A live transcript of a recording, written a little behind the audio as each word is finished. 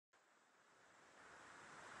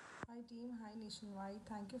team. Hi, Nationwide.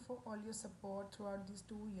 Thank you for all your support throughout these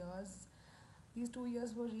 2 years. These 2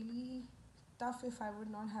 years were really tough if I would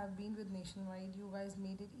not have been with Nationwide. You guys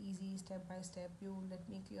made it easy step by step. You let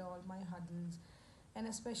me clear all my hurdles. And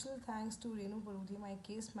a special thanks to Renu Baruthi, my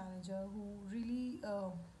case manager, who really,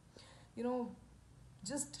 you know,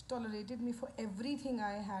 just tolerated me for everything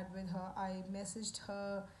I had with her. I messaged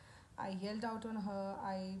her, I yelled out on her,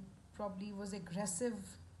 I probably was aggressive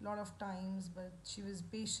a lot of times, but she was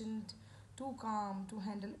patient, too calm to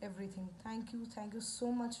handle everything. Thank you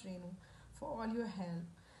so much, Renu, for all your help.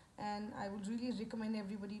 And I would really recommend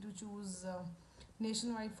everybody to choose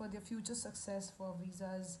Nationwide for their future success, for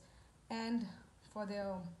visas, and for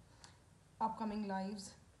their upcoming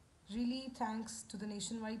lives. Really thanks to the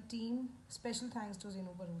Nationwide team. Special thanks to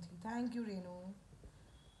Renu Baruthi. Thank you, Renu.